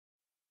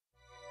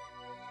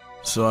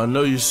So I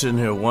know you're sitting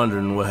here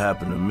wondering what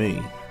happened to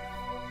me.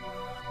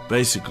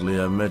 Basically,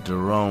 I met the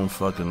wrong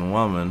fucking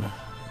woman,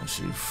 and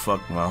she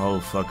fucked my whole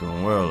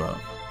fucking world up.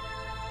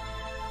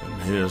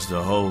 And here's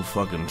the whole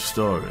fucking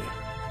story.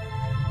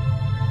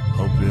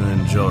 Hope you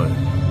enjoy it.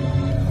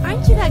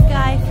 Aren't you that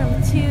guy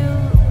from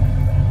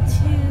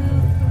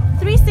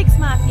 36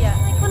 Mafia?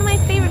 Like one of my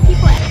favorite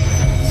people. Do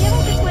you have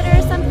like a Twitter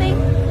or something?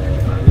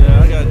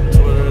 Yeah, I got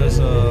Twitter. It's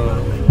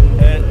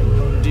at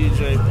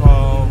DJ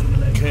Paul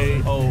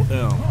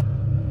KOM.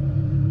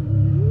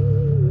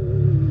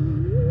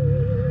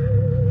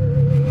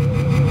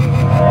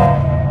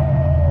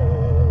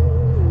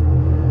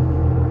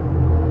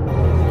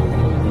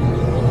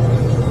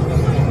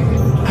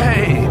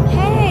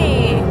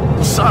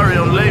 Sorry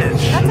I'm late.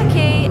 That's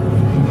okay.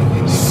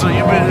 So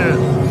you've been here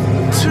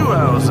 2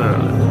 hours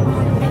early.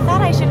 I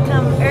thought I should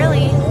come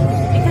early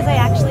because I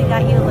actually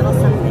got you a little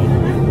something.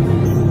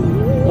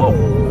 Whoa.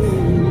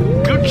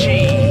 Gucci.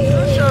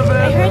 Shut up, man.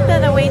 I heard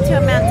that the way to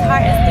a man's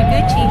heart is the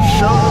Gucci.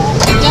 Shut up.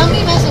 Don't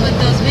be messing with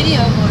those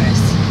video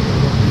whores.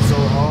 It's so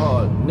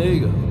hard,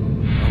 nigga.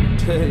 I'm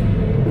telling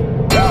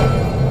you.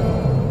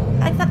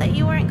 I thought that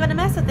you weren't going to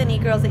mess with any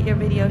girls at your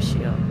video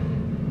shoot.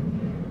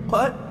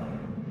 What?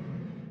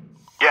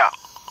 Yeah.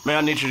 Man,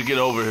 I need you to get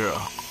over here.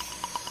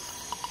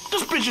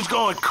 This bitch is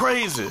going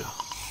crazy.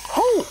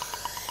 Who?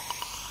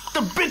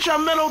 The bitch I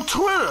met on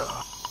Twitter.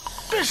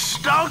 Bitch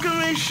stalking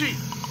me.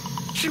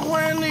 She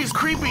wearing these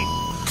creepy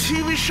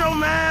TV show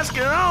masks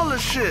and all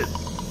this shit.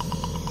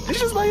 Did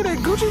she just buy you that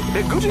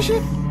Gucci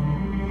shit?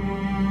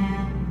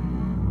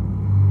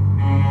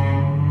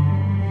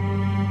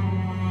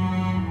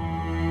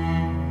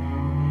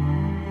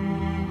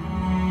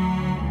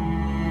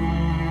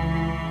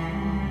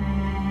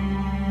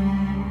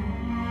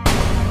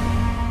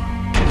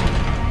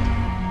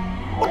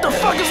 What the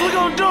fuck is we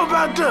gonna do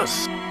about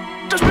this?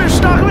 This bitch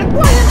stalking me?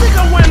 Why you think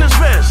I'm wearing this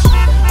vest?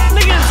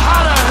 Nigga, it's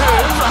hot out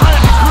here. It's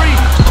 100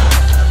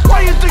 degrees. Why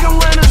you think I'm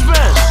wearing